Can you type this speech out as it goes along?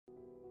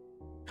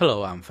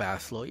Hello, I'm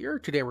Fast Lawyer.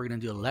 Today we're going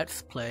to do a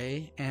Let's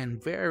Play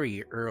and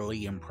very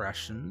early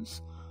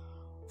impressions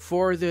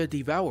for the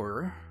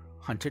Devourer,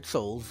 Hunted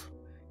Souls,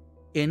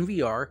 in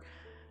VR.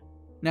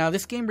 Now,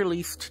 this game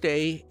released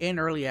today in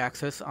early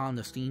access on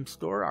the Steam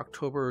Store,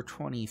 October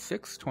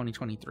 26,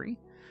 2023.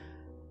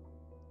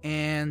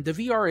 And the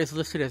VR is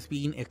listed as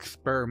being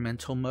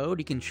experimental mode.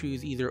 You can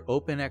choose either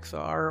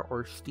OpenXR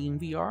or Steam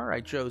VR.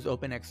 I chose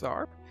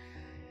OpenXR.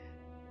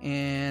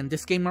 And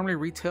this game normally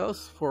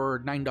retails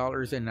for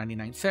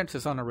 $9.99.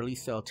 It's on a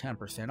release sale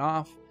 10%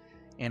 off.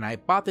 And I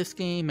bought this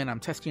game and I'm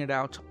testing it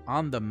out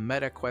on the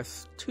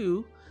MetaQuest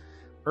 2.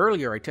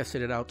 Earlier I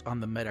tested it out on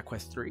the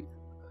MetaQuest 3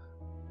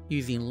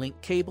 using link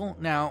cable.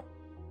 Now,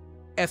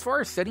 as far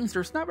as settings,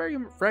 there's not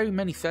very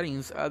many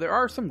settings. There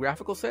are some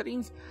graphical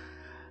settings.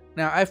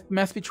 Now, I've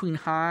messed between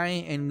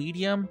high and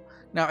medium.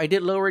 Now, I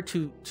did lower it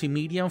to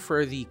medium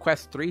for the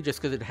Quest 3 just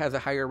because it has a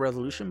higher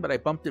resolution, but I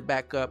bumped it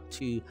back up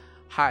to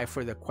high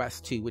for the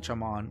Quest 2, which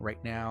I'm on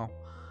right now.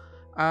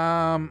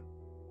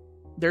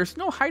 There's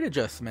no height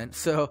adjustment,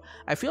 so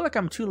I feel like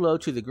I'm too low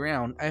to the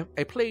ground.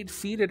 I played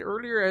seated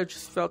earlier. I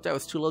just felt I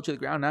was too low to the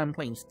ground. Now I'm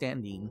playing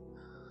standing.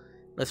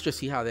 Let's just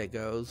see how that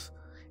goes.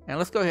 And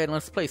let's go ahead and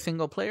let's play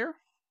single player.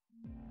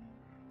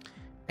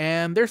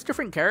 And there's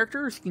different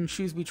characters. You can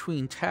choose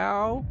between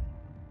Tao,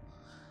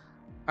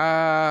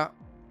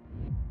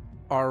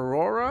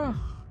 Aurora,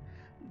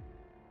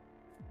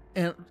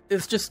 and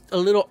it's just a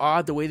little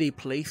odd the way they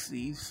place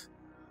these.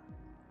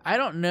 I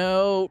don't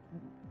know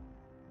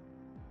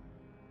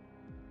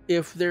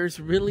if there's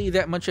really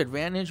that much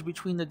advantage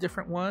between the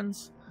different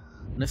ones.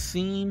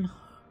 Nassim,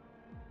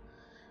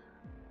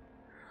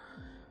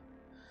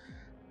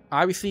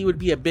 obviously, it would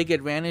be a big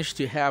advantage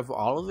to have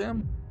all of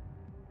them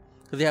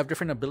because they have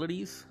different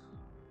abilities.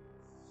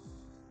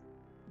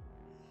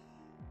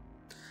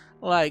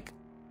 Like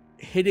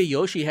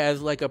Hideyoshi has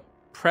like a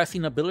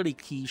pressing ability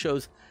key,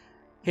 shows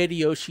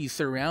Hideyoshi's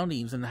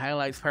surroundings and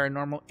highlights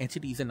paranormal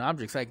entities and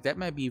objects. Like, that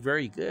might be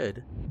very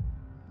good.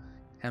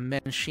 And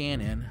then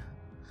Shannon,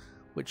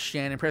 which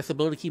Shannon press the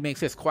ability key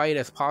makes it as quiet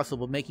as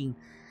possible, making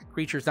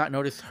creatures not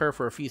notice her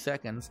for a few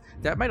seconds.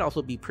 That might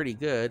also be pretty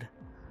good.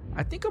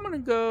 I think I'm gonna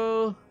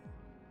go.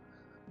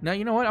 Now,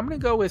 you know what? I'm gonna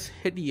go with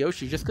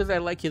Hideyoshi just because I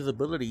like his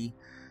ability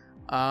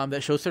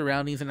that shows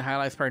surroundings and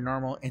highlights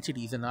paranormal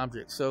entities and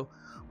objects. So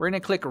we're gonna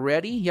click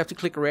ready. You have to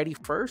click ready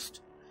first.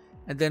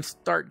 And then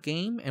start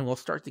game, and we'll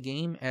start the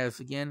game as,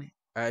 again,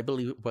 I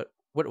believe, what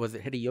was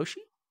it, Hideyoshi?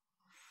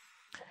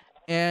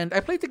 And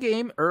I played the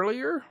game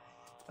earlier,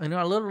 I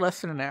know, a little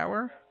less than an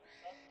hour,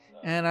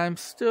 and I'm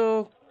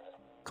still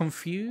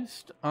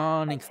confused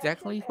on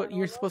exactly what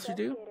you're supposed to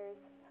do.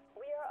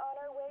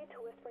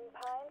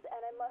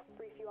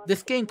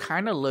 This game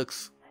kind of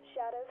looks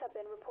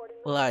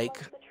like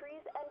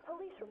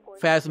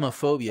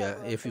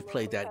Phasmophobia, if you've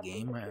played that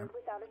game.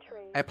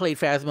 I played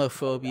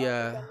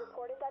Phasmophobia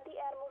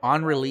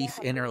on release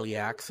in early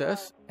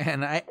access,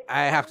 and I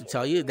have to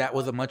tell you, that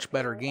was a much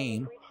better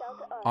game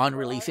on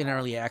release in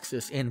early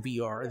access in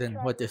VR than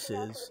what this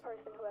is.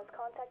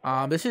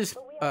 This is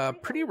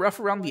pretty rough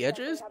around the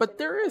edges, but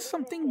there is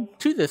something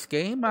to this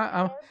game.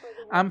 I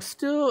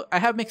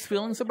have mixed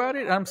feelings about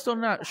it. I'm still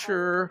not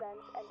sure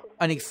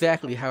on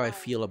exactly how I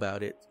feel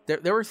about it.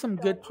 There were some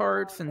good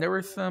parts, and there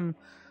were some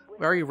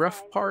very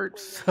rough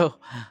parts, so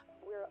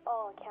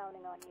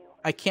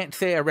I can't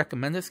say I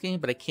recommend this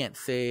game, but I can't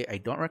say I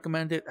don't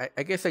recommend it.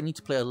 I guess I need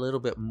to play a little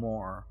bit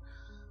more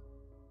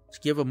to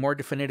give a more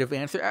definitive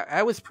answer.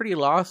 I was pretty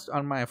lost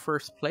on my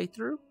first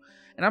playthrough,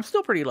 and I'm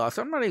still pretty lost.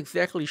 I'm not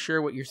exactly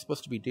sure what you're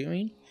supposed to be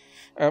doing.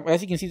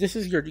 As you can see, this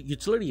is your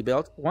utility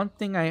belt. One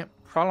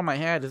problem I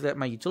had is that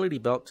my utility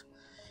belt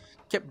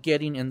kept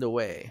getting in the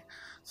way.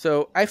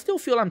 So I still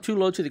feel I'm too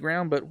low to the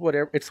ground, but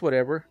whatever. It's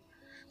whatever.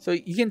 So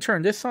you can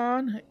turn this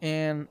on,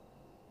 and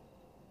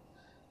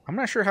I'm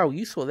not sure how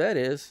useful that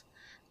is.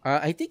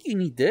 I think you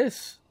need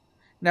this.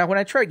 Now, when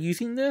I tried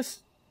using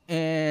this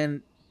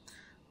and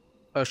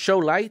show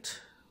light,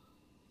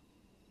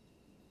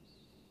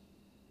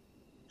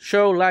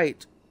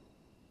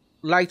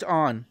 light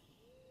on.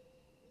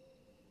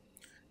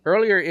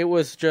 Earlier, it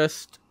was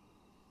just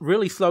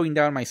really slowing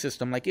down my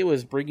system. Like, it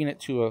was bringing it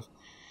to a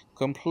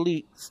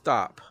complete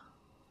stop.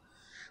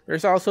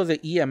 There's also the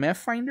EMF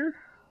finder,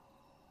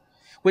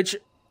 which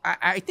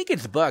I think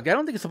it's bugged. I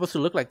don't think it's supposed to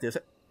look like this.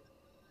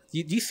 Do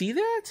you see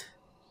that?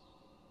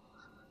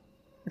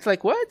 It's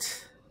like,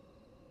 what?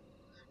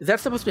 Is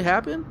that supposed to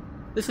happen?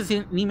 This is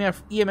an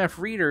EMF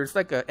reader. It's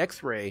like an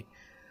X-ray.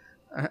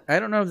 I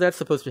don't know if that's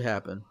supposed to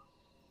happen.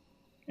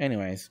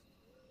 Anyways.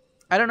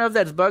 I don't know if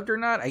that's bugged or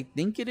not. I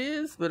think it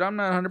is, but I'm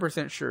not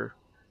 100% sure.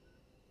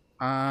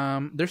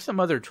 There's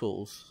some other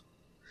tools.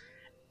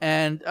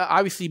 And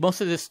obviously, most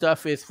of this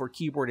stuff is for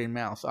keyboard and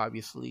mouse,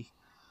 obviously.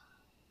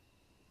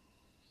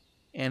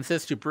 And it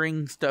says to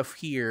bring stuff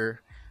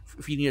here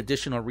if you need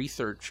additional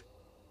research.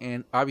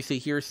 And obviously,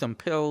 here's some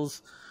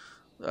pills,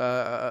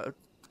 I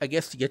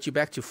guess, to get you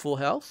back to full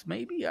health,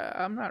 maybe?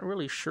 I'm not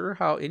really sure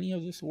how any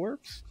of this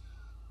works.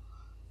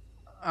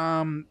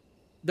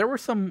 there were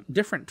some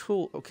different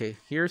tools. Okay,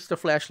 here's the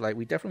flashlight.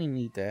 We definitely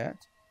need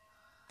that.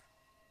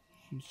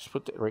 Just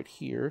put that right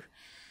here.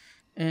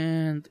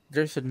 And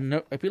there's a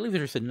note. I believe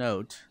there's a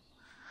note.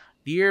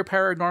 Dear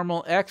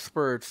paranormal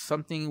experts,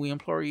 something we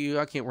implore you.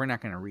 Okay, we're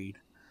not going to read.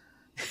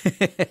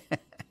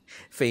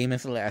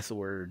 Famous last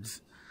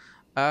words.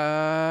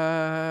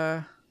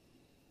 There's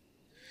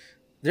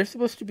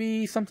supposed to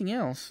be something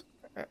else.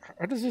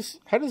 How does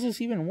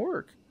this even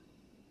work?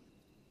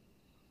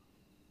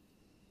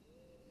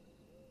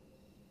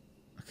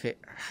 Okay,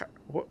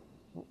 what?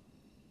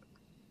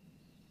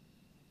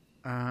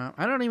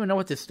 I don't even know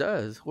what this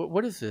does.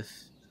 What is this?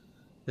 Is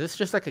this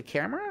just like a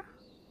camera?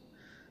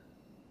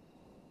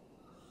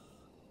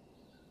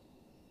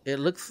 It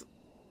looks...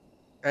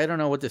 I don't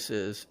know what this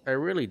is. I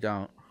really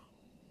don't.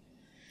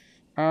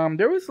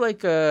 There was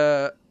like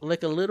a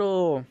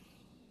little...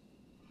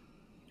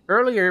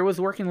 Earlier it was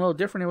working a little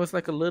different. It was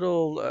like a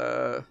little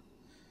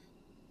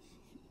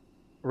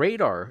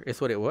radar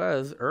is what it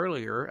was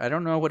earlier. I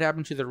don't know what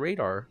happened to the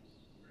radar.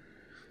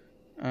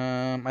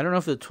 I don't know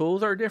if the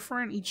tools are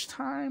different each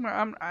time.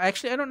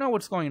 Actually, I don't know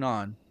what's going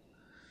on.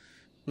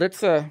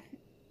 Let's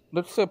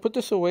put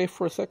this away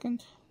for a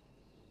second.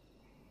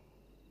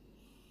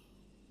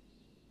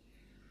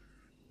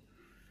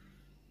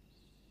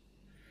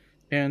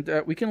 And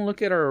we can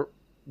look at our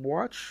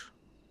watch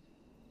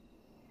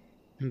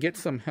and get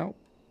some help.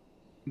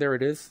 There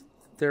it is.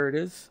 There it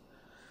is.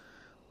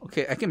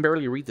 Okay, I can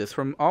barely read this.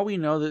 From all we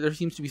know, that there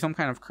seems to be some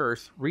kind of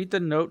curse. Read the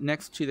note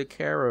next to the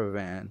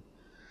caravan.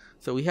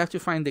 So we have to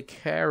find the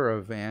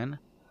caravan.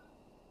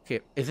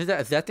 Okay, is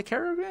that the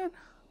caravan?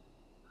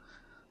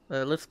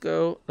 Let's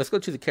go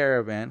to the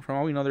caravan. From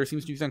all we know, there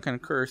seems to be some kind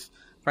of curse.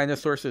 Find the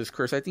source of this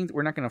curse. I think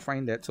we're not going to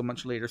find that so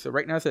much later. So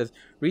right now it says,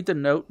 read the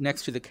note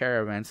next to the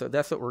caravan. So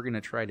that's what we're going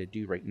to try to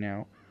do right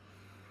now.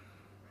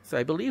 So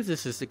I believe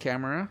this is the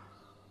camera.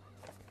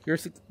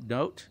 Here's the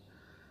note.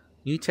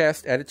 New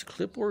task added to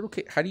clipboard.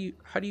 Okay, how do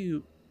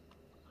you...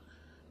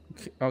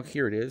 Okay, oh,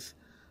 here it is.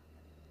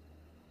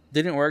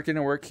 Didn't work.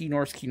 Key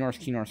north.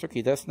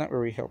 Okay, that's not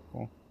very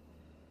helpful.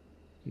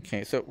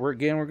 Okay, so we're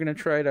going to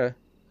try to...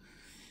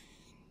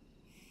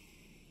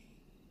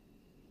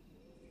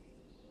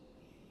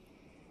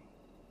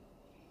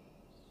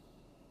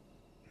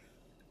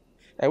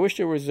 I wish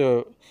there was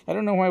a... I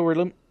don't know why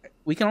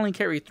we can only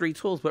carry 3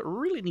 tools, but we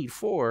really need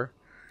 4.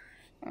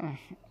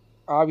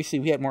 Obviously,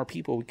 if we had more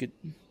people, we could...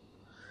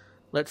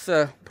 Let's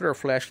put our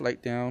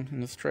flashlight down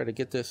and let's try to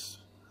get this.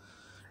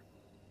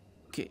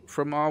 Okay,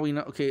 from all we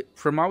know,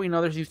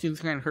 there's these things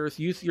kind of curse.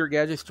 Use your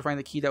gadgets to find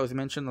the key that was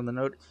mentioned on the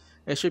note.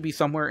 It should be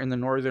somewhere in the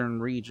northern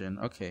region.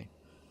 Okay,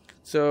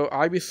 so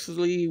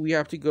obviously we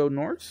have to go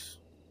north,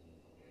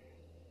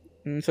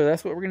 and so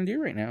that's what we're gonna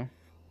do right now.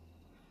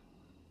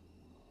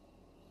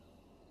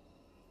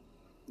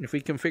 If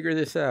we can figure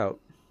this out.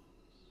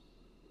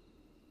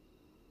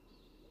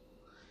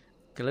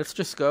 Okay, let's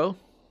just go.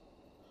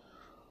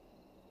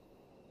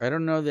 I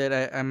don't know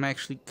that I'm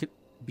actually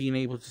being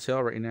able to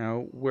tell right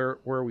now where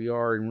we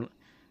are. And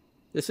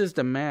this is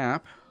the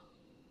map.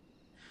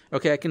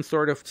 Okay, I can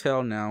sort of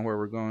tell now where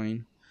we're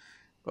going.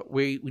 But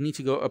we need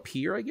to go up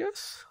here, I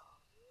guess?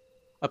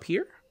 Up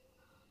here?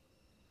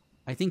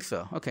 I think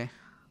so. Okay.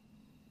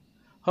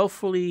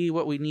 Hopefully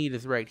what we need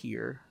is right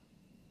here.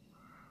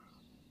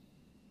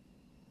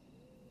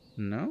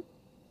 No?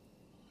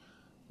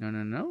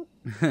 No.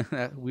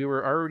 We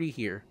were already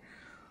here.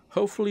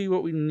 Hopefully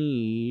what we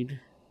need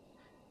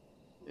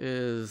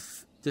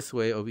is this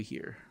way over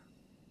here.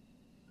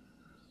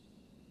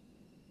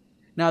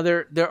 Now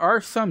there are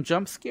some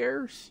jump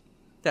scares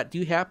that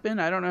do happen.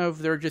 I don't know if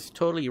they're just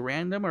totally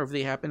random or if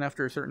they happen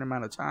after a certain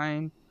amount of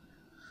time.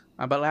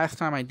 But last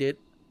time I did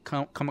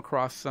come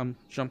across some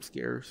jump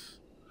scares.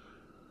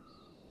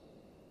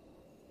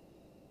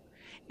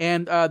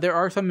 And there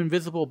are some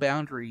invisible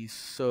boundaries,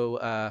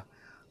 so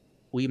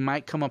we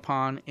might come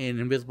upon an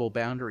invisible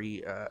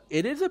boundary.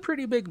 It is a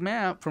pretty big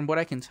map from what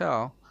I can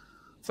tell.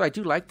 So I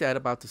do like that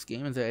about this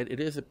game, is that it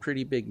is a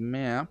pretty big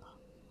map.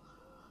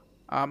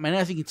 And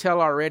as you can tell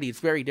already, it's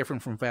very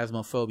different from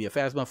Phasmophobia.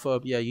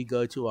 Phasmophobia, you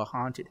go to a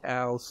haunted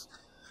house,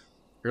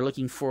 you're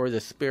looking for the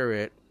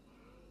spirit,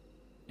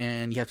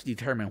 and you have to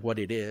determine what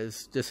it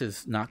is. This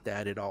is not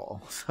that at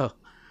all. So,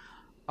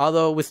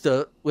 although with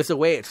the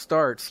way it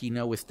starts, you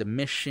know, with the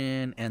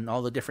mission and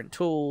all the different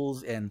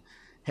tools and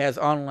has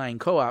online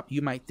co-op,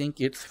 you might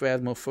think it's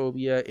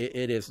Phasmophobia.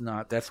 It is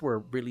not. That's where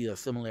really the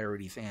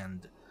similarities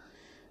end.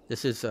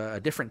 This is a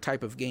different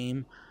type of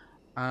game.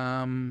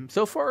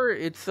 So far,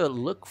 it's a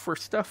look for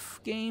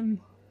stuff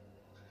game.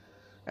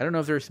 I don't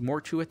know if there's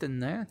more to it than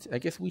that. I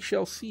guess we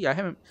shall see. I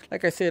haven't,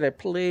 like I said, I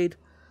played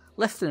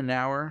less than an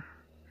hour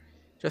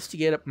just to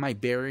get up my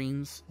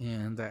bearings,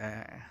 and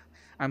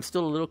I'm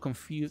still a little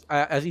confused.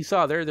 As you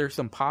saw there's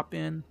some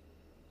pop-in.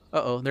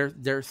 Uh-oh,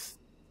 there's...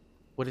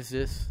 What is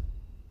this?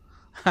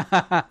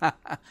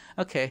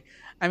 Okay.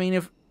 I mean,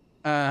 if...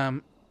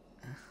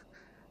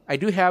 I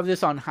do have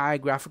this on high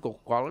graphical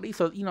quality,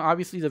 so, you know,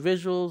 obviously the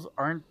visuals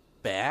aren't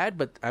bad,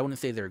 but I wouldn't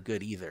say they're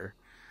good either.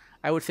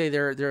 I would say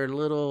they're a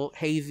little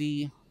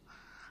hazy.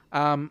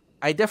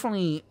 I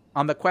definitely,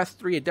 on the Quest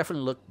 3, it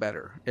definitely looked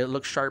better. It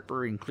looked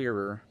sharper and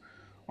clearer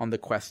on the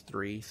Quest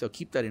 3, so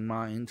keep that in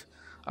mind.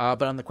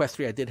 But on the Quest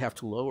 3, I did have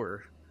to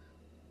lower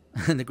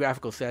the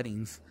graphical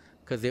settings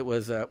because it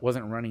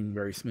wasn't running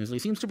very smoothly.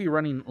 It seems to be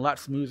running a lot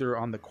smoother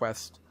on the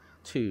Quest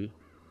 2.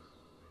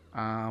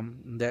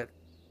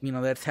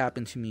 That's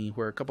happened to me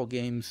where a couple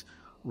games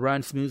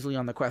run smoothly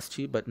on the Quest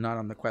 2, but not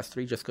on the Quest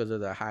 3 just because of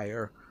the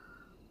higher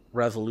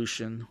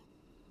resolution.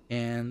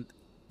 And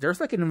there's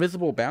like an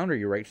invisible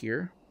boundary right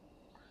here.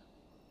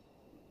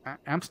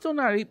 I'm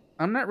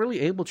not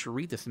really able to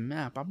read this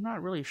map. I'm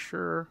not really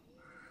sure.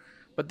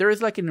 But there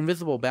is like an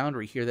invisible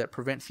boundary here that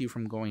prevents you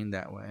from going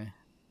that way.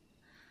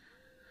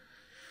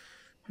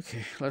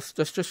 Okay, let's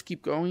just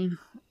keep going.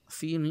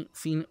 Seeing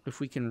if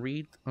we can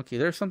read. Okay,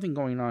 there's something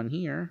going on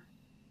here.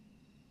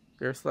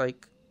 There's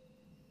like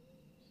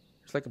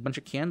a bunch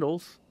of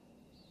candles.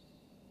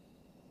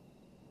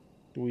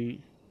 Do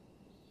we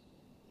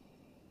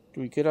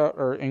get out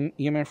our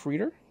EMF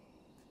reader?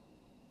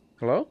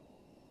 Hello?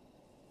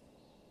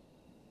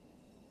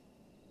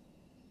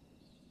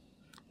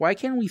 Why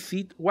do we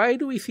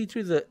see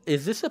through the...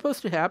 Is this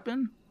supposed to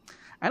happen?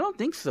 I don't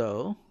think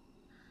so.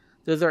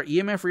 Does our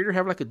EMF reader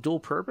have like a dual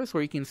purpose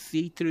where you can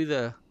see through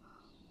the...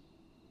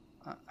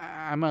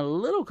 I'm a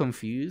little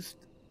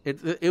confused.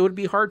 It would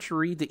be hard to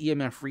read the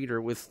EMF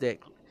reader with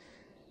stick.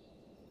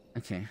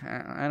 Okay,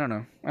 I don't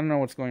know. I don't know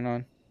what's going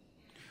on.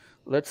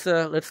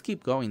 Let's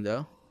keep going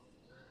though.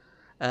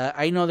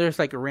 I know there's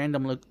like a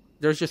random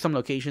there's just some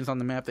locations on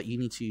the map that you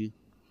need to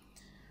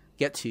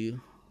get to.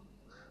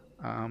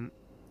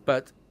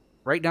 But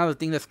right now the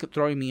thing that's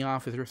throwing me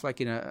off is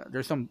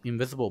there's some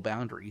invisible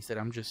boundaries that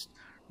I'm just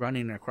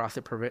running across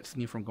that prevents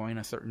me from going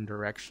a certain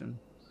direction.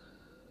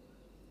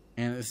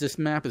 And this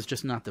map is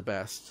just not the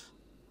best.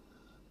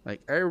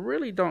 Like, I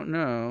really don't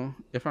know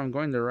if I'm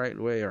going the right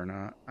way or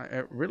not.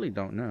 I really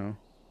don't know.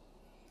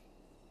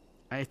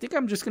 I think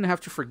I'm just going to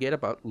have to forget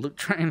about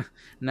trying to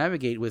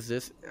navigate with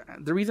this.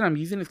 The reason I'm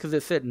using it is because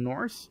it said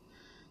north.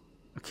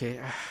 Okay.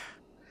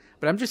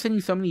 But I'm just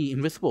hitting so many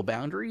invisible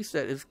boundaries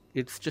that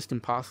it's just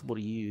impossible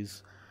to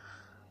use.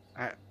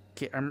 I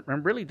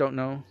really don't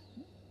know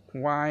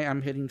why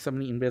I'm hitting so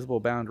many invisible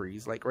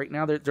boundaries. Like, right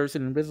now, there's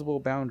an invisible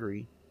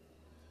boundary.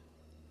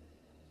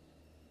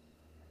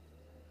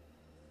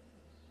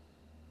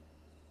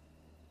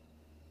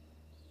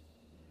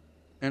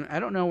 And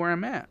I don't know where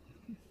I'm at.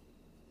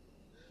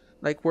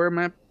 Like, where am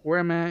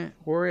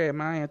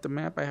I at the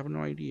map? I have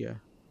no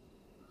idea.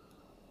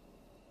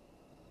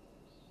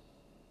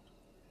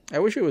 I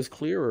wish it was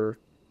clearer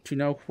to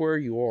know where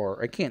you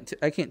are. I can't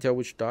tell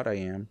which dot I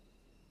am.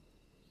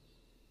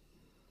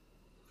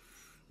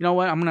 You know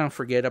what? I'm gonna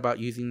forget about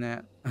using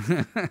that.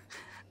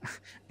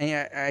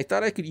 And I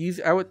thought I could use.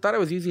 Thought I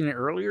was using it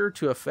earlier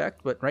to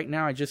effect, but right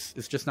now it's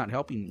just not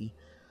helping me.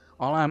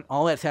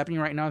 All that's happening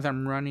right now is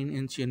I'm running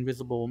into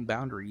invisible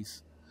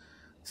boundaries.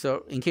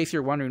 So, in case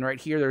you're wondering, right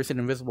here, there's an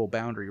invisible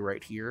boundary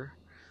right here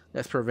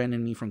that's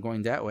preventing me from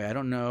going that way. I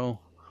don't know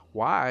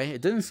why.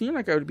 It doesn't seem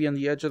like I would be on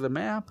the edge of the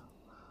map.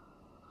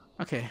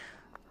 Okay.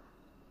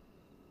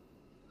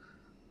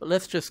 But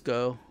let's just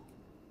go.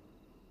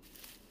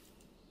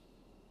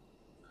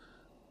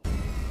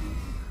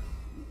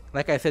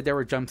 Like I said, there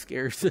were jump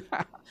scares.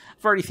 I've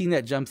already seen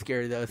that jump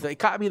scare, though. So it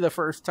caught me the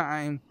first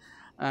time.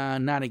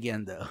 Not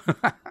again, though.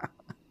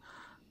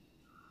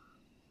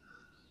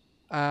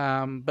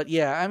 But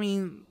yeah, I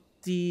mean,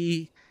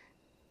 the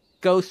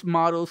ghost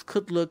models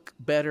could look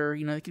better.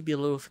 You know, they could be a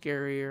little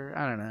scarier.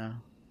 I don't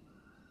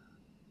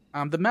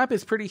know. The map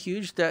is pretty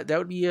huge. That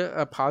would be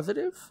a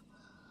positive.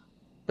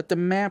 But the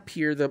map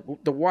here, the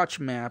watch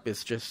map,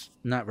 is just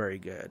not very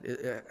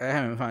good. I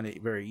haven't found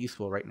it very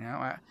useful right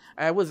now.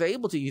 I was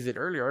able to use it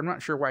earlier. I'm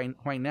not sure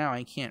why now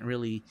I can't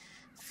really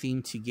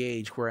seem to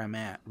gauge where I'm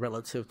at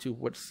relative to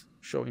what's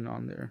showing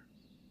on there.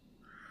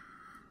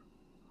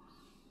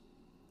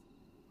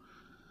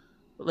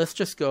 But let's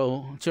just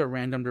go to a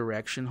random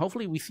direction.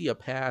 Hopefully we see a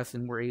path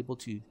and we're able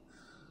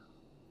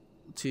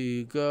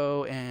to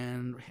go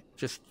and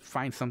just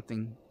find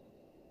something.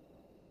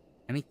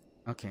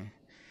 Okay.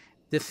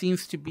 This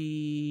seems to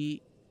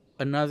be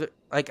another...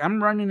 Like,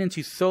 I'm running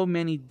into so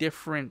many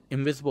different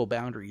invisible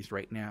boundaries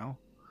right now.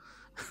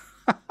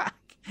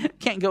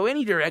 Can't go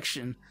any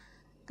direction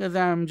because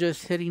I'm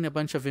just hitting a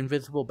bunch of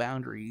invisible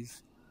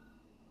boundaries.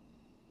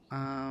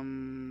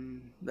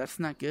 That's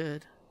not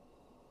good.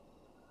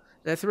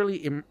 That's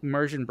really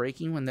immersion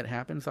breaking when that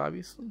happens,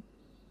 obviously.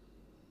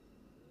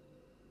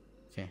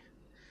 Okay.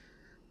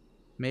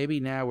 Maybe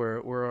now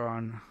we're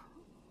on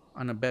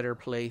a better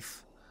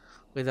place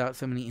without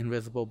so many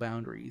invisible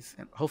boundaries,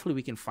 and hopefully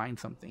we can find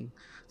something.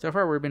 So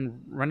far we've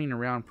been running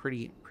around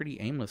pretty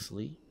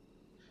aimlessly.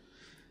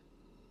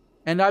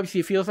 And obviously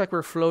it feels like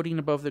we're floating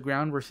above the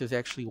ground versus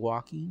actually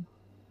walking.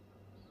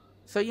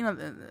 So, you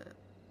know,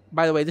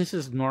 by the way, this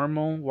is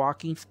normal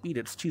walking speed.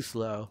 It's too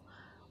slow.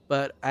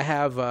 But I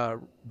have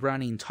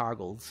running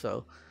toggled,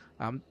 so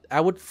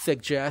I would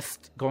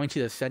suggest going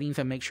to the settings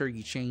and make sure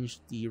you change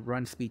the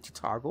run speed to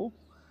toggle.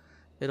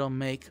 It'll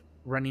make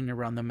running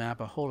around the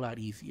map a whole lot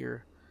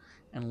easier.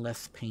 and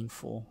less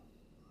painful.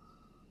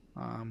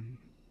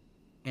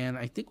 And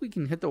I think we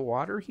can hit the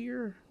water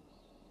here.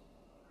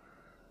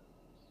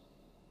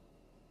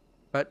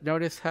 But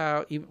notice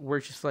how we're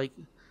just like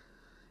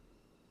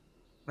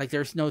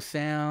there's no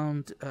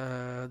sound.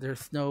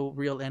 There's no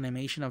real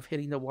animation of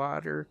hitting the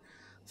water.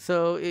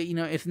 So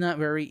it's not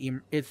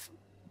very it's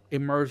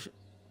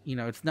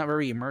not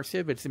very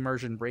immersive. It's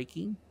immersion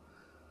breaking.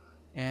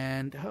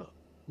 And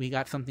we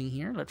got something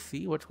here. Let's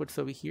see what's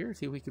over here.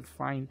 See if we can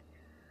find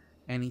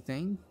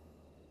anything.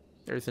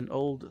 There's an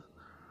old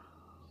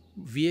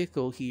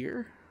vehicle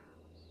here.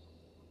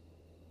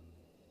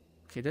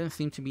 Okay, doesn't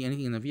seem to be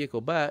anything in the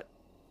vehicle, but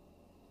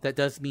that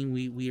does mean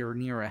we are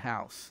near a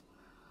house.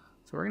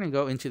 So we're gonna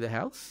go into the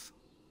house.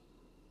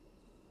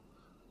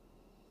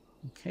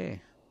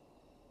 Okay.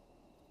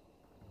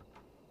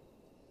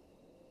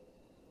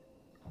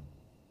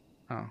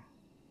 Oh.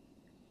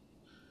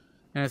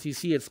 And as you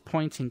see, it's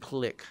point and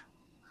click.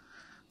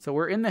 So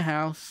we're in the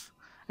house.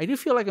 I do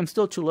feel like I'm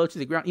still too low to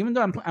the ground. Even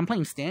though I'm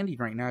playing standing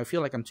right now, I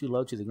feel like I'm too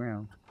low to the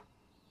ground.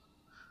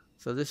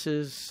 So this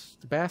is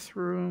the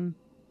bathroom.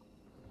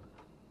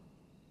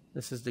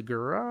 This is the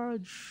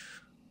garage.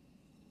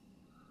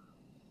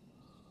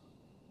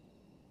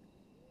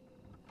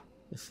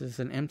 This is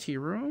an empty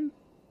room.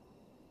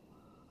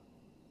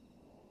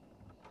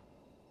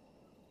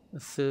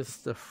 This is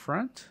the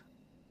front.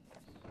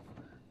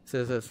 It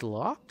says it's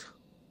locked.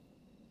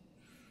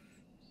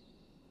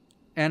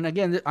 And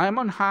again, I'm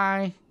on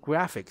high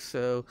graphics,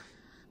 so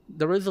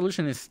the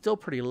resolution is still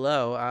pretty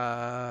low.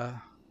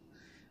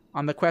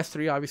 On the Quest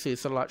 3, obviously,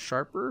 it's a lot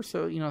sharper,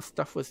 so,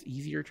 stuff was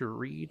easier to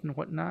read and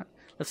whatnot.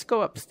 Let's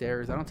go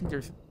upstairs. I don't think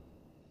there's...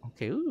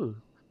 Okay, ooh.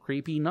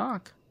 Creepy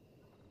knock.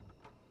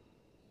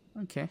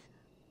 Okay.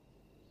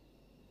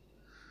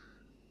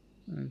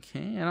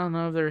 Okay, I don't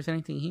know if there's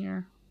anything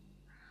here.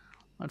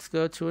 Let's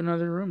go to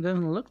another room.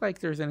 Doesn't look like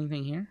there's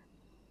anything here.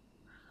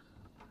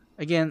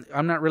 Again,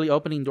 I'm not really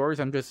opening doors.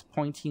 I'm just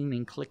pointing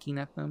and clicking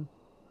at them.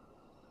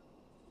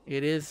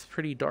 It is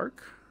pretty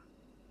dark.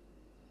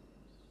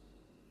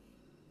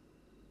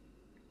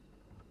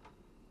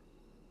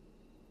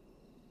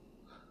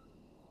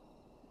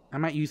 I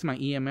might use my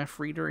EMF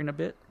reader in a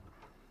bit.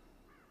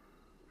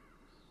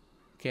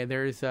 Okay,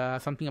 there's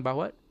something about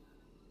what?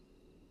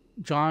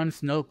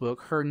 John's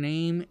notebook, her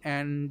name,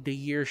 and the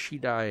year she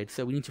died.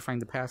 So we need to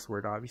find the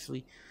password,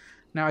 obviously.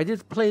 Now, I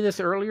did play this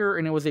earlier,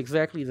 and it was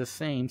exactly the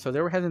same. So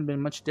there hasn't been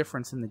much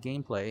difference in the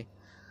gameplay.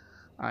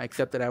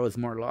 Except that I was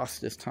more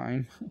lost this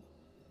time.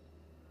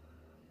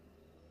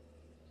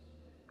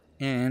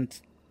 And...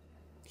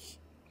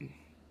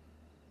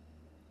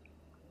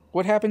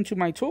 what happened to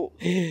my tool?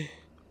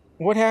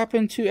 What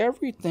happened to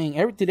everything?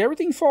 Did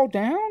everything fall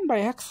down by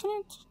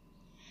accident?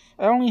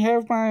 I only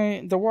have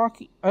I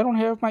don't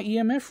have my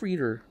EMF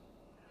reader.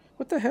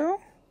 What the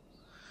hell?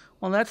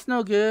 Well, that's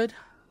no good.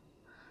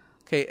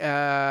 Okay,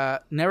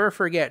 never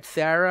forget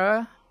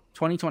Sarah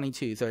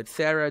 2022. So it's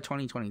Sarah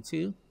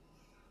 2022.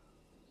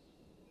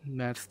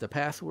 That's the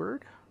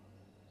password.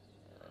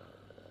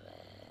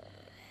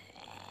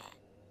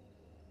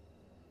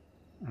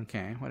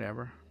 Okay,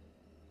 whatever.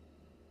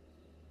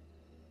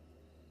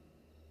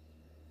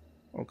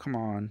 Oh, come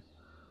on.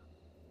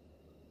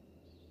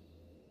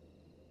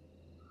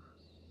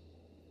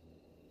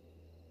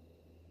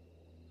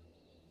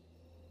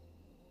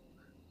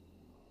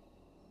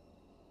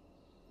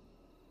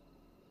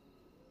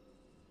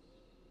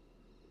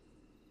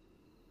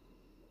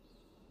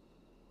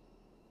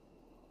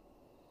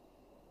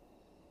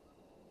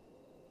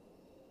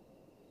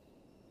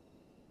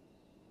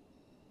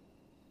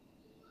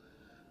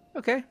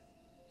 Okay.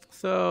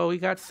 So we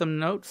got some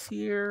notes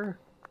here.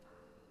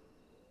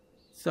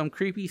 Some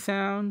creepy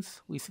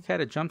sounds. We had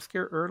a jump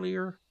scare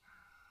earlier.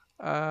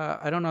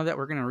 I don't know that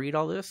we're going to read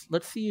all this.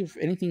 Let's see if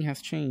anything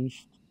has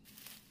changed.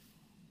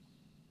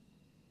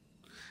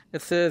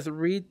 It says,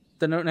 read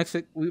the note next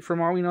to...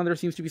 From all we know, there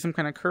seems to be some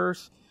kind of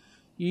curse.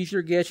 Use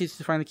your gadgets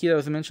to find the key that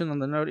was mentioned on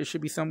the note. It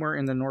should be somewhere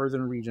in the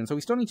northern region. So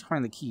we still need to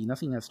find the key.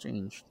 Nothing has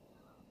changed.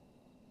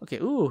 Okay,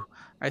 ooh.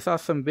 I saw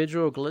some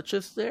visual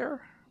glitches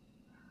there.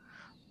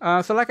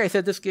 So like I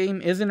said, this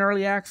game is in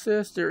early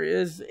access. There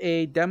is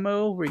a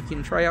demo where you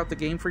can try out the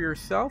game for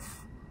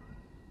yourself.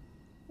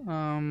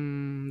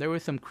 There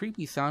was some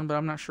creepy sound, but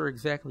I'm not sure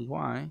exactly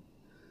why.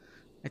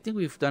 I think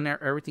we've done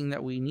everything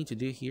that we need to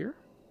do here.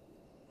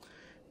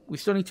 We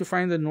still need to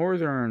find the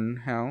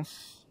northern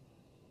house.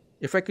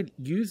 If I could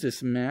use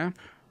this map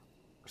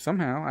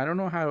somehow. I don't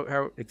know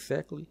how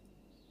exactly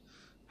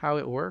how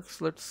it works.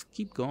 Let's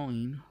keep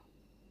going.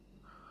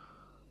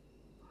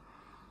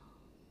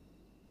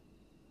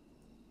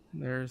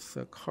 There's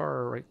a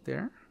car right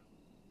there.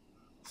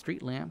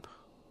 Street lamp.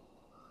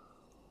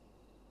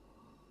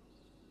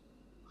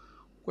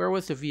 Where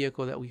was the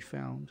vehicle that we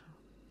found?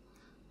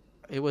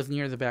 It was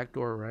near the back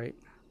door, right?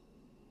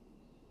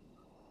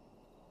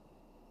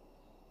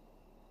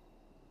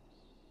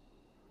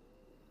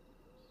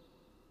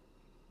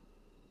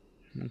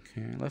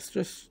 Okay, let's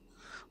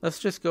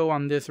just go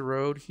on this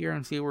road here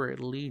and see where it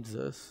leads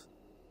us.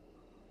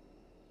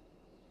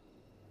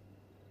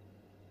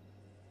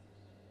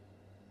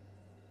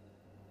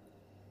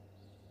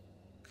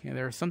 Okay,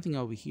 there's something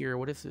over here.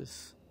 What is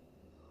this?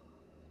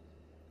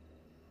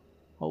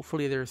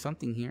 Hopefully there's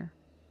something here.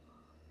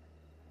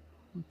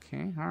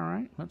 Okay,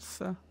 alright.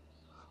 Let's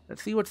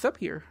see what's up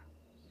here.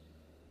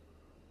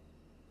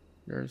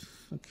 There's...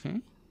 okay.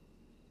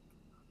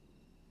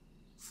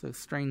 It's a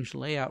strange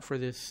layout for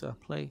this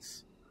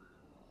place.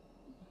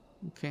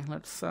 Okay,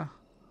 let's...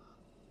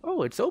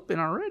 oh, it's open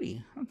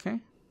already. Okay.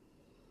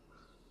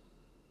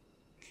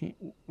 Okay.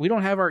 We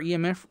don't have our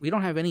EMF... we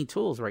don't have any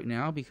tools right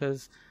now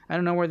because I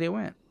don't know where they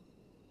went.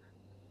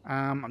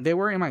 They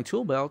were in my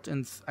tool belt,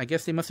 and I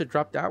guess they must have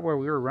dropped out where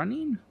we were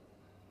running.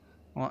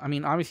 Well, I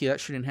mean, obviously that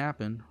shouldn't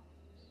happen.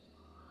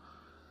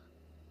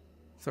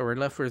 So we're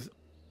left with...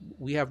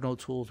 we have no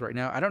tools right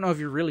now. I don't know if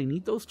you really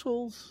need those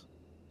tools.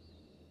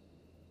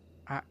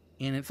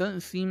 And it doesn't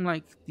seem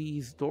like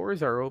these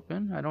doors are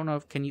open. I don't know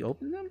if... can you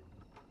open them?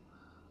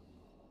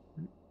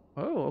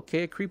 Oh,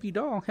 okay. A creepy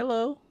doll.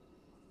 Hello.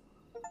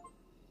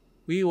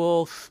 We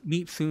will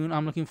meet soon.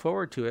 I'm looking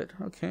forward to it.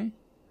 Okay.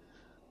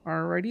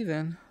 Alrighty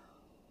then.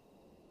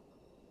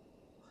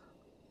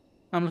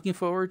 I'm looking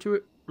forward to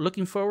it.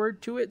 Looking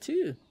forward to it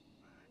too.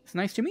 It's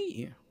nice to meet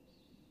you.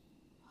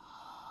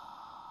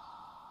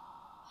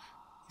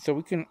 So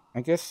we can,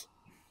 I guess...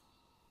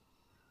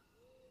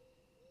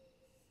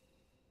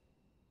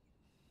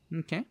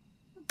 okay.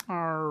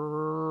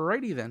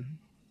 Alrighty then.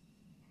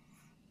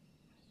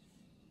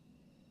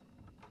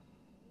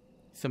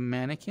 Some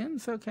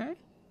mannequins, okay.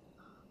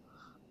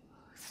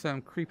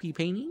 Some creepy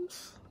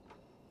paintings.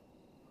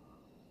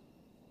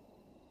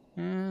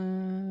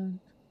 And...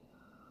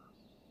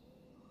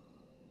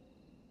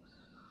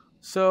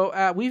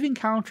 so, we've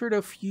encountered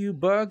a few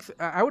bugs.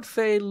 I would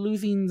say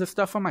losing the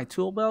stuff on my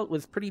tool belt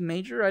was pretty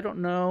major. I don't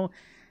know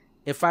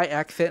if I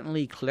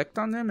accidentally clicked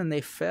on them and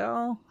they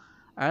fell.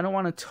 I don't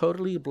want to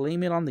totally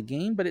blame it on the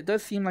game, but it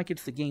does seem like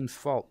it's the game's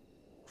fault.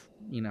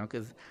 You know,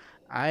 because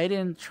I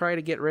didn't try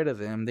to get rid of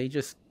them. They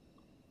just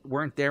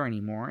weren't there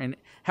anymore. And it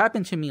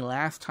happened to me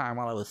last time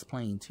while I was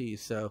playing too.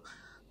 So,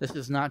 this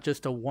is not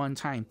just a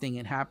one-time thing.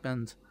 It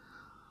happened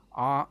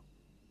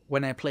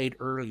when I played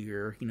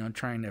earlier, you know,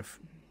 trying to...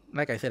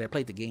 like I said, I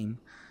played the game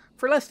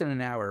for less than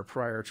an hour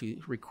prior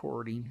to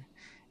recording,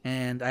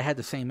 and I had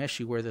the same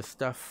issue where the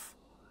stuff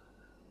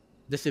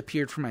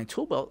disappeared from my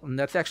tool belt, and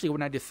that's actually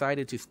when I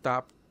decided to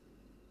stop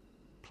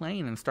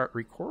playing and start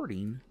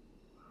recording.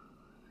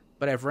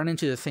 But I've run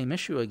into the same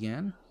issue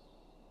again.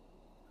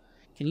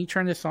 Can you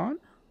turn this on?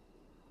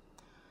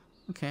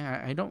 Okay,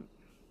 I don't...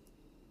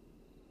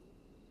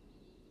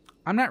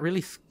 I'm not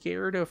really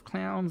scared of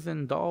clowns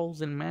and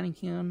dolls and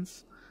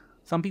mannequins.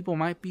 Some people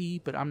might be,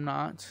 but I'm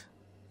not.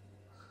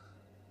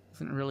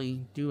 Doesn't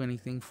really do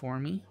anything for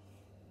me.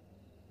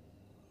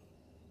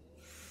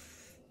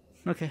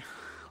 Okay,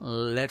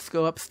 let's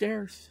go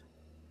upstairs.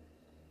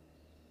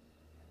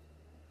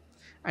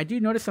 I do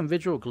notice some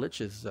visual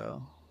glitches,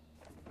 though.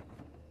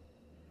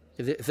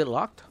 Is it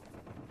locked?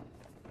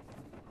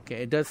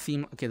 Okay, it does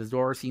seem... okay, the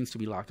door seems to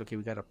be locked. Okay,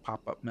 we got a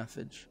pop-up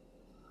message.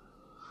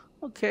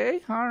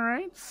 Okay,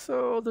 alright,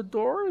 so the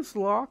door is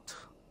locked.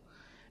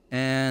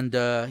 And,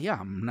 yeah,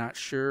 I'm not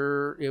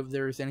sure if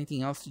there's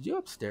anything else to do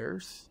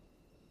upstairs.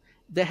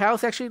 The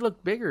house actually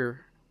looked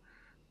bigger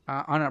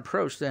on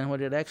approach than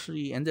what it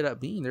actually ended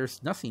up being.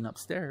 There's nothing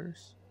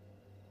upstairs.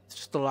 It's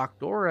just a locked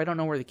door. I don't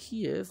know where the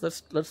key is.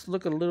 Let's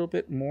look a little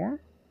bit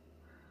more.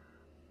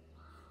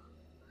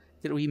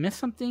 Did we miss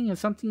something? Is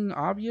something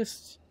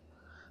obvious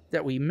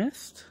that we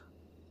missed?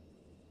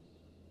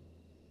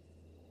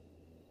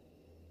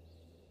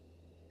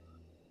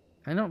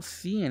 I don't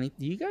see any.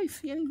 Do you guys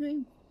see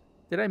anything?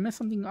 Did I miss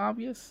something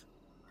obvious?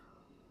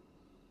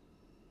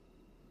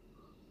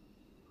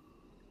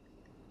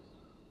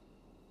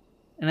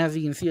 And as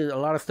you can see, a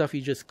lot of stuff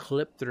you just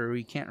clip through.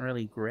 You can't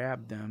really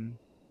grab them.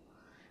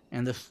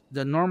 And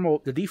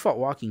the default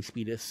walking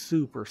speed is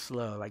super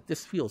slow. Like,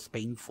 this feels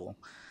painful.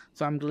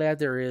 So I'm glad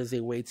there is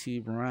a way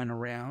to run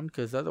around,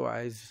 because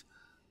otherwise...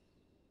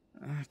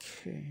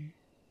 okay.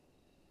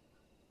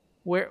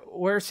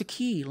 Where's the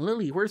key?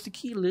 Lily, where's the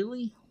key,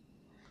 Lily?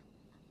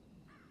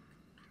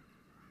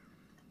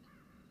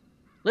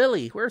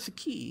 Lily, where's the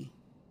key?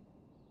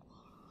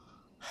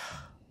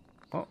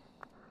 Oh.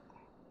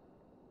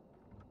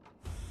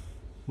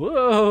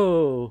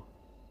 Whoa!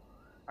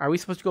 Are we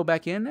supposed to go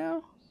back in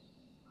now?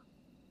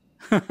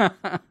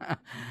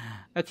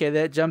 Okay,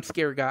 that jump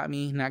scare got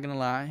me, not gonna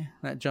lie.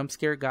 That jump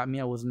scare got me.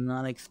 I was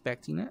not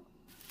expecting it.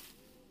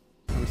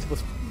 Are we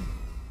supposed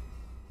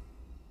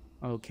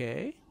to...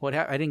 okay. What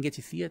happened? I didn't get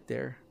to see it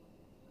there.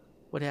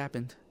 What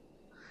happened?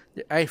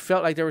 I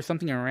felt like there was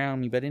something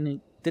around me, but I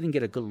didn't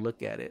get a good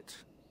look at it.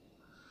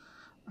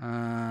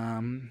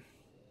 You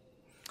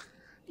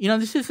know,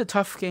 this is a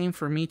tough game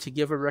for me to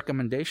give a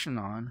recommendation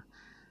on.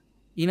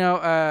 You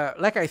know,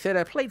 like I said,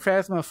 I played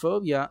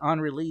Phasmophobia on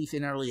release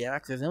in early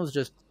access, and it was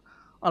just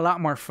a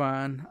lot more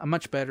fun, a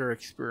much better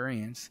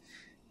experience.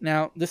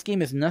 Now, this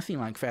game is nothing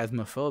like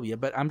Phasmophobia,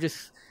 but I'm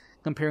just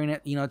comparing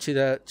it, you know, to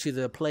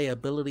the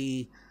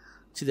playability,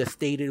 to the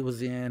state it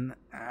was in.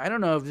 I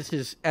don't know if this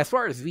is, as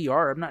far as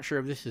VR, I'm not sure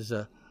if this is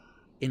a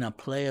in a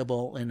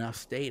playable enough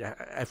state.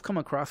 I've come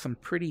across some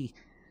pretty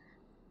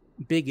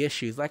big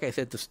issues. Like I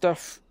said, the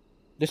stuff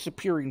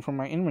disappearing from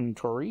my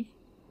inventory.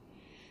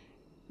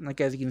 Like,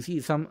 as you can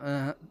see,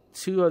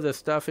 two of the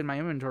stuff in my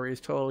inventory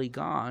is totally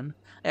gone.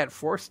 I had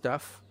 4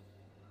 stuff,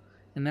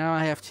 and now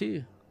I have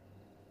 2.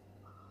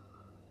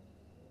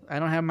 I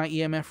don't have my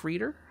EMF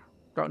reader.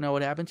 Don't know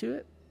what happened to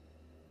it.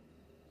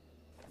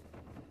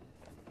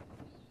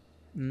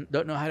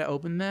 Don't know how to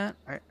open that.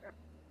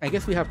 I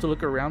guess we have to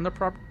look around the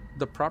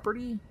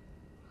property.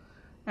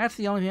 That's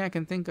the only thing I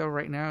can think of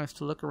right now, is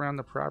to look around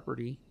the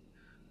property.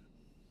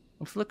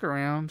 Let's look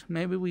around.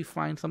 Maybe we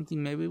find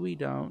something, maybe we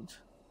don't.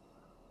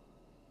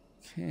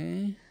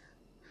 Okay.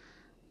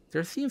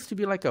 There seems to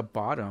be like a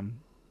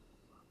bottom,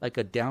 like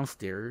a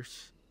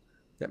downstairs,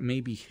 that may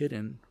be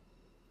hidden.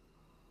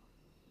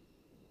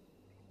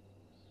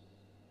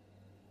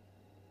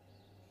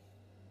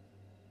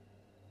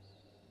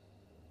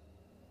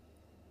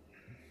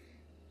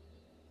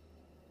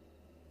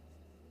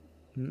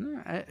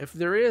 If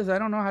there is, I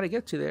don't know how to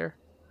get to there.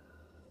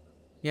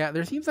 Yeah,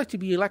 there seems like to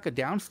be like a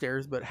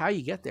downstairs, but how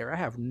you get there, I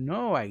have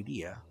no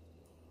idea.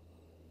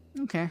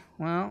 Okay,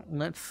 well,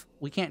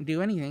 we can't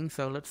do anything,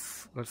 so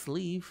let's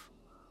leave.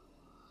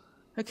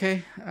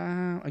 Okay,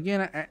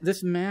 again,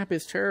 this map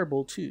is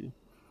terrible too.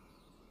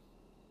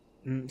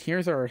 And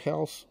here's our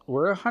health.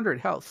 We're 100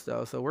 health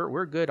though, so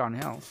we're good on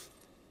health.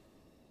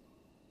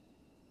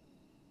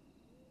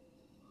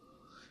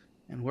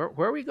 And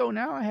where we go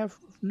now, I have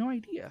no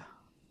idea.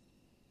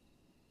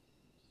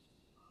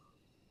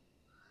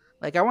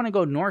 Like, I want to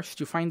go north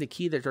to find the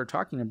key that they're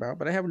talking about,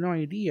 but I have no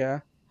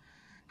idea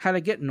how to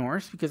get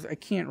north because I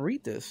can't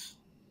read this.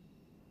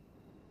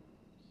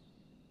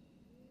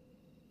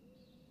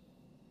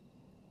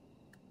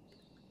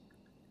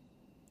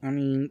 I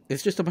mean,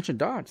 it's just a bunch of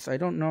dots. I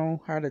don't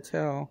know how to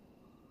tell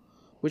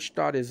which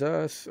dot is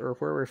us or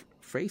where we're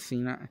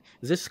facing.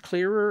 Is this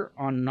clearer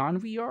on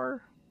non-VR?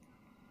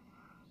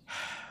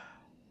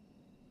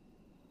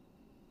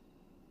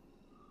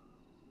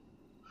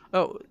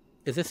 Oh,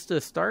 is this the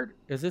start?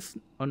 Is this...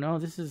 Oh no,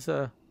 this is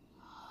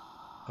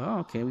Oh,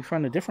 okay, we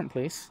found a different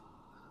place.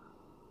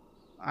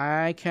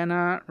 I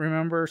cannot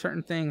remember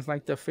certain things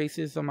like the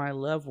faces of my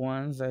loved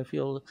ones. I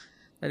feel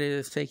that it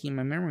is taking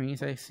my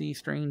memories. I see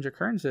strange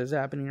occurrences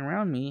happening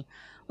around me,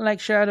 like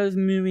shadows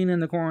moving in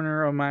the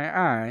corner of my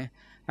eye.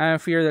 I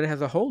fear that it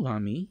has a hold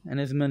on me and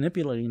is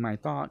manipulating my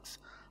thoughts.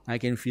 I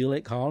can feel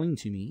it calling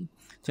to me,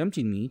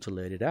 tempting me to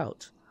let it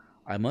out.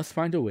 I must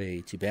find a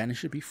way to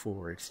banish it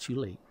before it's too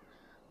late,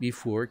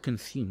 before it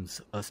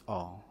consumes us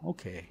all.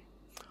 Okay.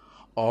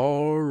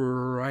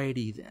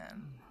 Alrighty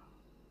then.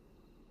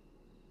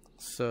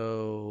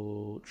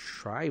 So,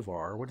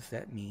 Trivar, what does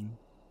that mean?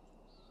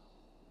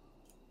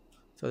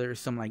 So there's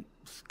some, like,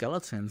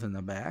 skeletons in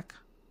the back.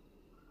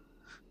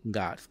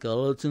 Got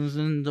skeletons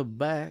in the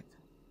back.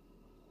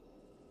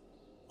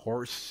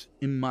 Horse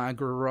in my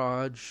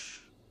garage.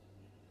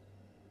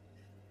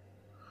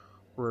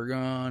 We're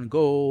gonna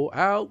go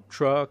out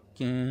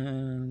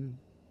trucking.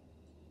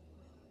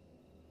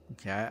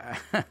 Okay,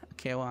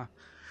 okay, well,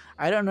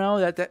 I don't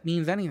know that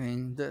means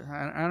anything.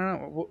 I don't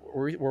know.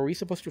 Were we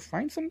supposed to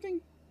find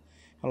something?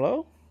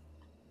 Hello?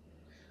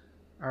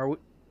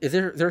 Is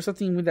there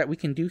something that we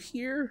can do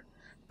here?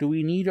 Do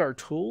we need our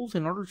tools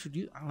in order to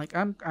do? Like,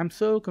 I'm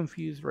so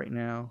confused right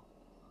now.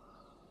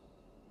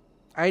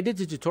 I did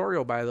the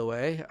tutorial, by the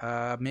way.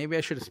 Maybe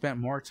I should have spent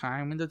more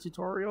time in the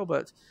tutorial,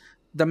 but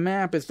the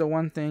map is the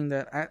one thing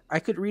that I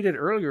could read it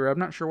earlier. I'm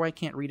not sure why I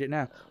can't read it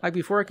now. Like,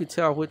 before I could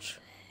tell which...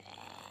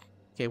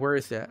 Okay, where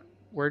is that?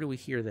 Where do we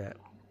hear that?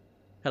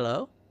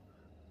 Hello?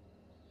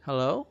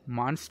 Hello?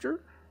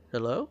 Monster?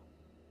 Hello?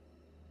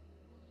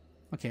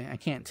 Okay, I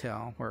can't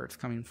tell where it's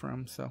coming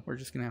from, so we're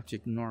just going to have to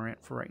ignore it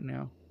for right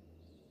now.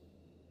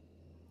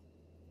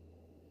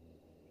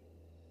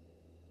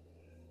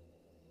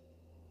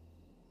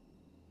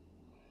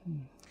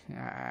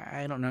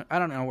 I don't know. I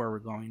don't know where we're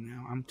going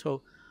now.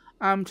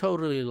 I'm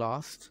totally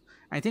lost.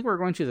 I think we're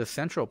going to the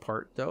central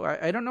part, though.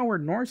 I don't know where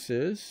north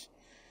is.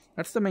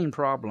 That's the main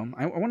problem.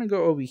 I want to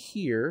go over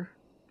here.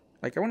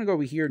 Like, I want to go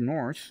over here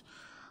north,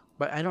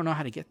 but I don't know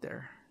how to get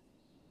there.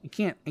 I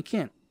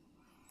can't.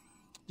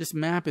 This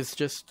map is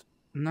just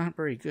not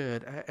very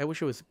good. I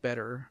wish it was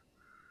better.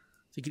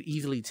 So you could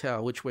easily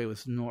tell which way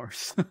was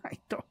north. I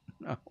don't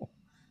know.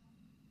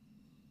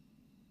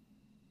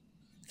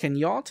 Can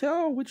y'all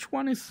tell which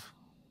one is...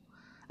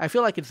 I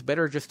feel like it's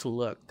better just to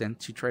look than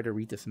to try to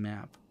read this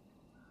map.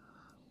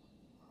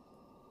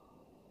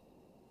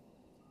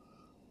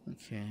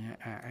 Okay,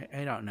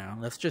 I don't know.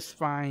 Let's just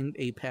find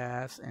a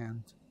path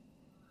and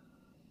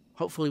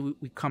hopefully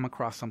we come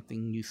across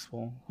something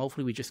useful.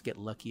 Hopefully we just get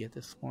lucky at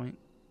this point.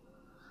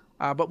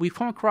 But we've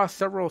come across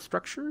several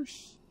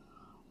structures,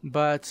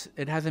 but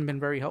it hasn't been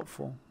very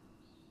helpful.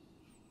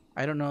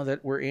 I don't know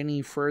that we're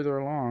any further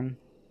along.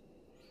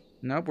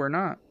 Nope, we're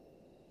not.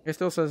 It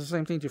still says the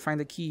same thing, to find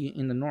the key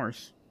in the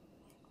north,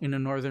 in the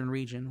northern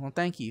region. Well,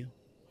 thank you.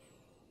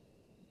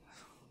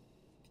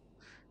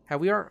 Have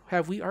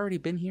we already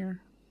been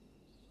here?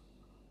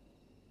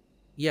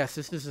 Yes,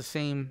 this is the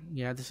same.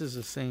 Yeah, this is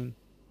the same.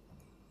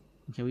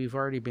 Okay, we've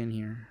already been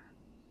here.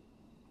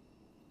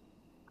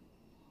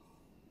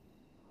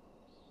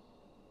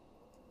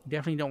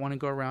 Definitely don't want to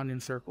go around in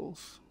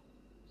circles.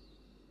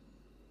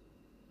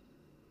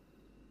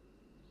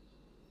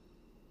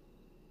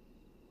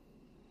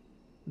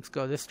 Let's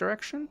go this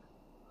direction.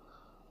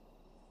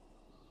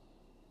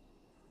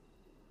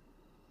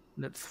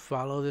 Let's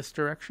follow this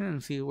direction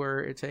and see where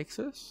it takes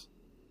us.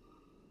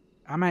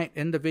 I might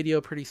end the video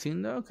pretty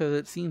soon though, because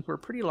it seems we're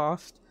pretty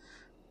lost.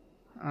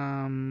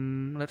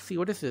 Let's see,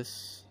 what is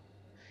this?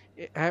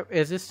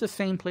 Is this the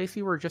same place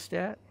we were just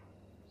at?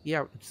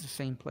 Yeah, it's the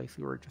same place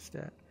we were just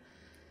at.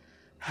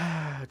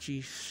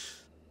 Jeez.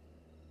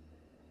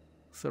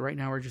 So right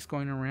now we're just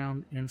going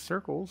around in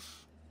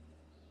circles.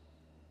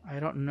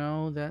 I don't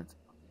know that...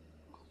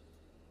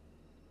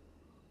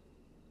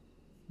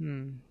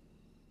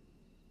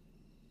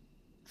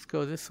 Let's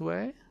go this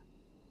way.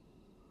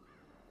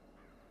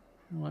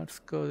 Let's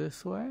go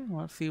this way.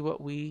 Let's see what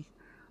we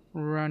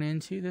run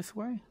into this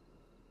way.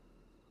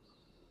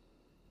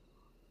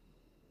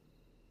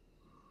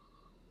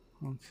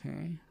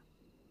 Okay.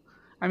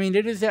 I mean,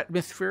 it is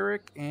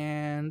atmospheric,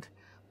 and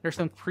there's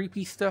some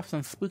creepy stuff,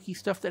 some spooky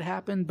stuff that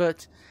happened,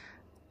 but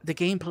the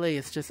gameplay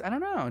is just, I don't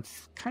know,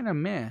 it's kind of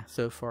meh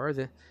so far.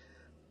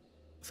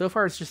 So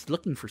far it's just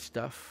looking for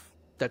stuff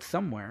that's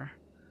somewhere.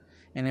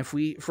 And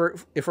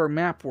if our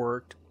map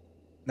worked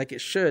like it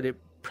should, it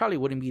probably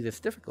wouldn't be this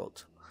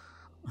difficult.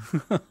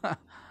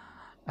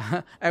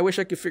 I wish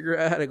I could figure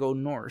out how to go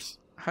north.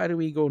 How do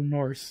we go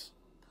north?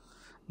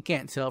 I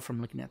can't tell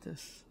from looking at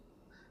this.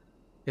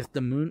 If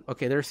the moon...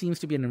 Okay, there seems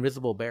to be an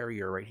invisible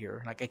barrier right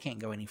here. Like, I can't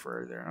go any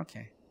further.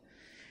 Okay.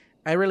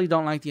 I really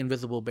don't like the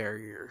invisible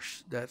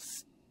barriers.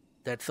 That's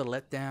a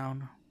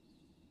letdown.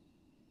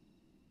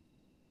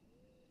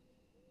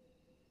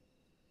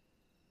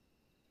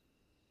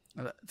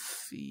 Let's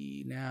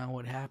see now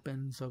what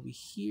happens over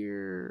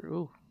here.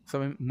 Oh,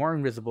 some more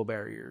invisible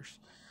barriers.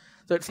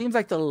 So it seems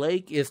like the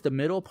lake is the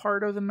middle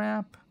part of the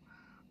map.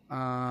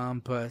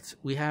 But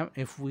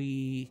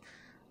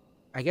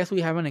I guess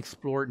we haven't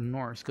explored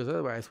north, because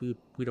otherwise we'd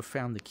have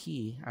found the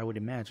key, I would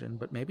imagine,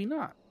 but maybe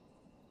not.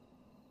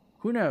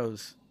 Who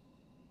knows?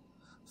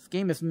 This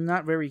game is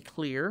not very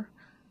clear.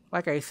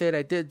 Like I said,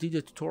 I did do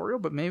the tutorial,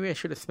 but maybe I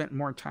should have spent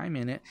more time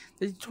in it.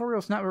 The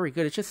tutorial's not very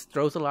good. It just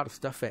throws a lot of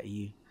stuff at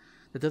you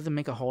that doesn't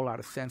make a whole lot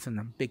of sense in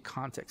the big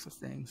context of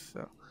things.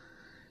 So,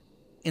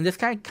 in this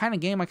kind of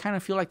game, I kind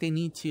of feel like they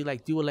need to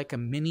do a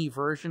mini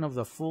version of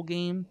the full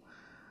game,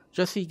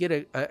 just so you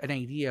get an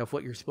idea of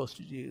what you're supposed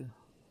to do.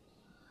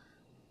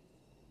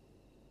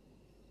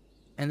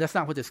 And that's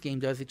not what this game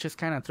does. It just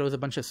kind of throws a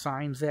bunch of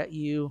signs at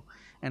you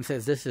and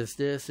says this is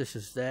this, this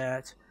is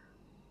that.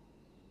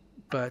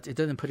 But it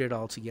doesn't put it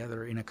all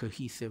together in a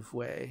cohesive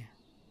way.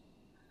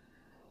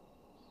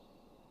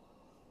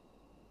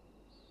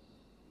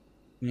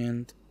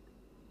 And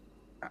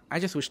I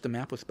just wish the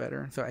map was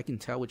better so I can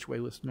tell which way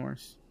was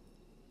north.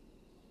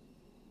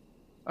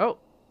 Oh.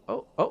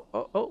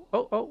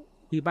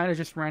 We might have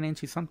just ran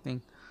into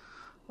something.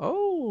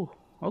 Oh,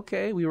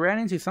 okay. We ran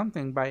into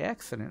something by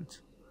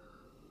accident.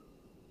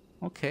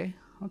 Okay.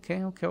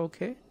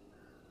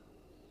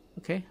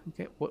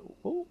 What?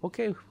 Oh,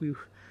 okay.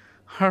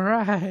 All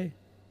right.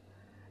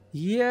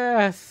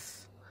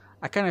 Yes.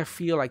 I kind of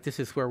feel like this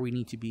is where we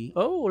need to be.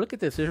 Oh, look at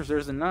this.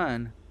 There's a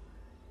nun.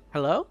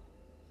 Hello?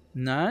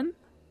 Nun?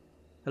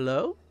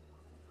 Hello?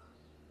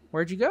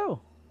 Where'd you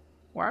go?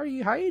 Why are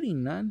you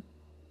hiding, nun?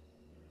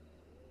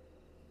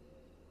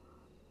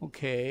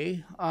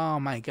 Okay. Oh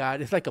my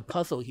god. It's like a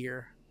puzzle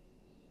here.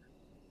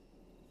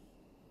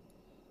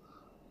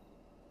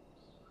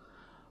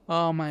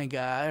 Oh my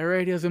god, our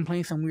radio's been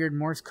playing some weird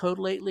Morse code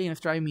lately and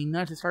it's driving me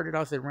nuts. It started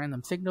off as a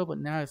random signal, but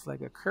now it's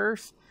like a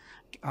curse.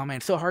 Oh man,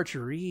 it's so hard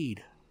to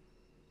read.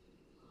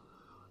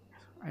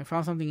 I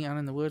found something out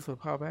in the woods with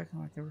a power back.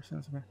 Like ever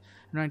since, I have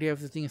no idea if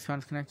the thing is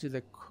found connected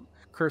to the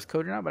curse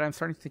code or not, but I'm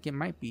starting to think it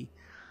might be.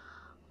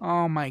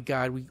 Oh my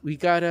god, we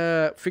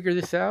gotta figure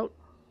this out.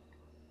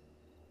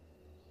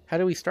 How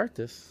do we start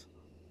this?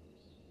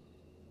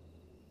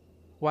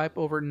 Wipe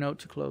over note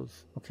to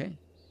close. Okay.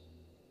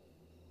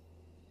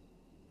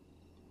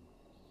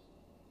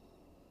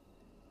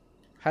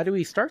 How do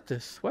we start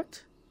this?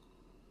 What?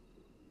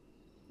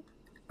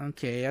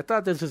 Okay, I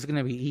thought this was going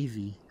to be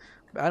easy.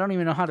 But I don't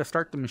even know how to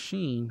start the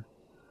machine.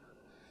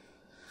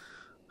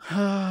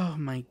 Oh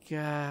my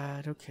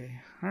god.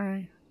 Okay.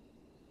 Alright.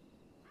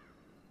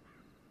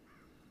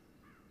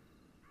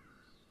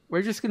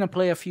 We're just going to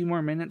play a few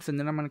more minutes and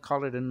then I'm going to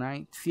call it a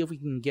night. See if we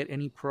can get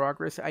any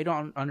progress. I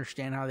don't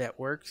understand how that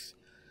works.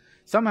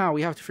 Somehow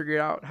we have to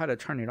figure out how to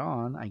turn it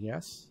on, I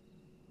guess.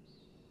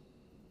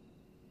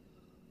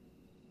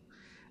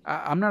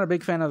 I'm not a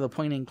big fan of the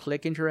point and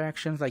click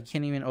interactions. I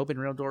can't even open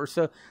real doors.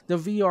 So the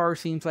VR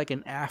seems like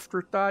an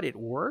afterthought. It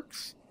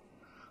works.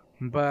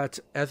 But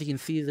as you can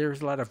see,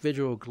 there's a lot of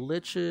visual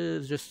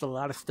glitches. Just a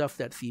lot of stuff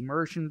that's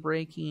immersion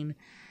breaking.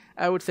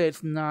 I would say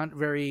it's not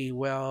very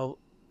well.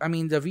 I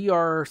mean, the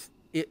VR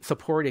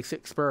support is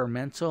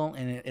experimental.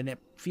 And it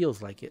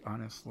feels like it,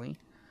 honestly.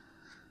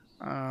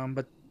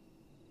 But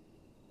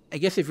I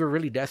guess if you're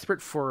really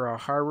desperate for a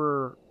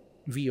horror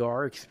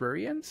VR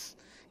experience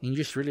and you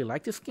just really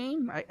like this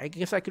game, I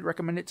guess I could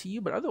recommend it to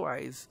you. But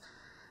otherwise,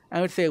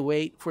 I would say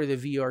wait for the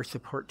VR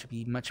support to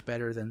be much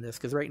better than this,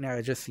 because right now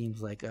it just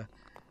seems like a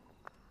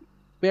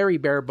very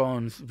bare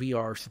bones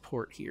VR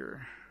support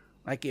here.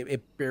 Like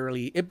it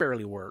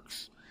barely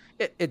works.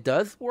 It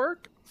does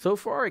work so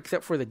far,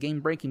 except for the game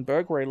breaking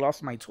bug where I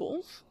lost my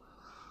tools.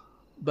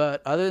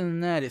 But other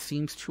than that, it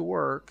seems to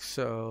work.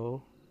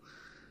 So,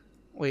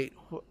 wait,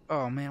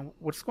 oh man,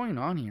 what's going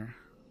on here?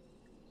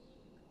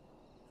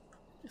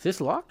 Is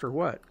this locked or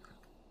what?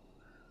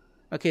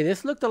 Okay,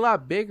 this looked a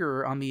lot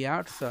bigger on the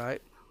outside.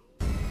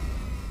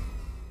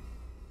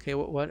 Okay,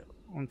 what?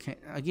 Okay,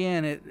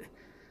 again,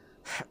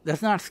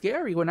 that's not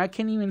scary when I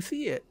can't even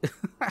see it.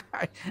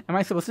 Am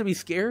I supposed to be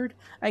scared?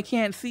 I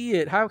can't see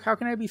it. How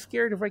can I be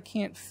scared if I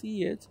can't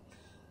see it?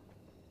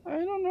 I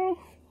don't know.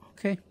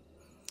 Okay.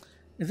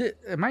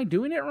 Am I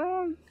doing it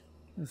wrong?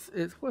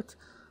 What?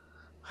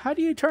 How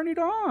do you turn it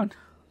on?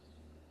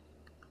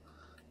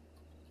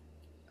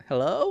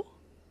 Hello?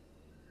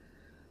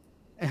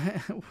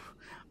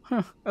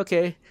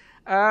 Okay.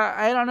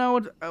 I don't know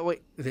what,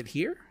 wait, is it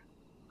here?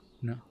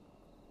 No.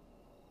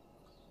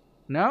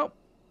 No.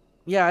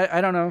 Yeah,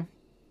 I don't know.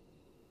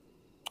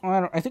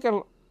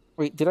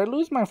 Wait, did I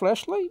lose my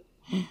flashlight?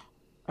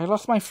 I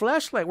lost my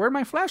flashlight. Where'd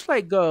my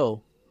flashlight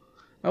go?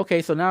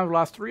 Okay, so now I've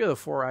lost 3 of the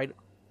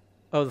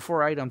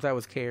 4 items I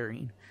was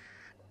carrying.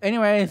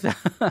 Anyways,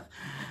 I'm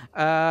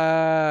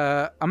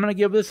going to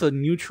give this a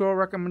neutral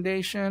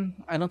recommendation.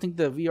 I don't think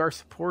the VR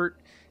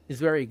support is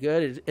very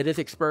good. It is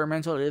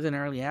experimental. It is in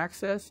early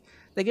access.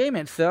 The game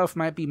itself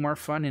might be more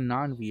fun in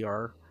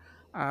non-VR.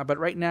 But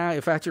right now,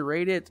 if I had to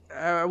rate it,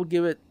 I would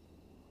give it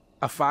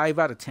a 5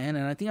 out of 10.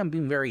 And I think I'm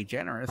being very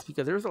generous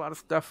because there's a lot of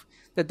stuff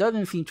that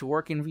doesn't seem to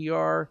work in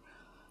VR.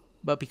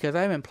 But because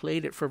I haven't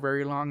played it for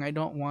very long, I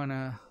don't want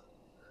to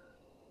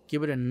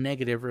give it a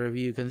negative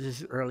review because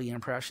this is early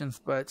impressions.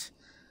 But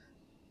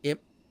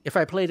if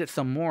I played it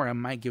some more, I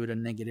might give it a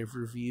negative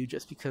review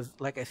just because,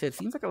 like I said, it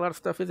seems like a lot of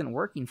stuff isn't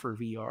working for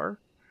VR.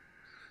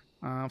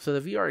 So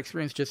the VR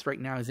experience just right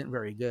now isn't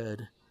very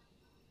good.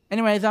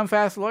 Anyways, I'm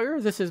Fast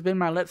Lawyer. This has been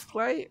my Let's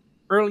Play,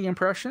 Early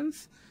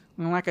Impressions.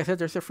 And like I said,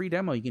 there's a free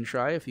demo you can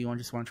try if you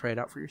just want to try it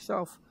out for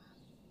yourself.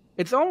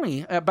 It's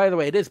only, by the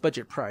way, it is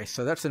budget price,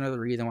 so that's another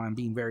reason why I'm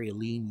being very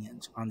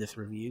lenient on this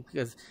review,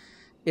 because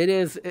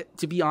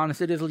to be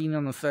honest, it is leaning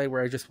on the side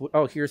where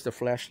oh, here's the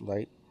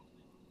flashlight.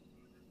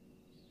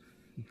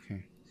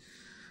 Okay.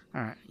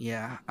 Alright,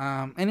 yeah.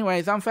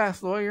 Anyways, I'm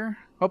Fast Lawyer.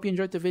 Hope you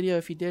enjoyed the video.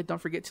 If you did,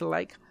 don't forget to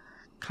like,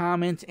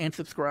 comment, and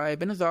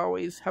subscribe. And as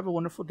always, have a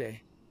wonderful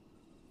day.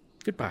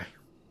 Goodbye.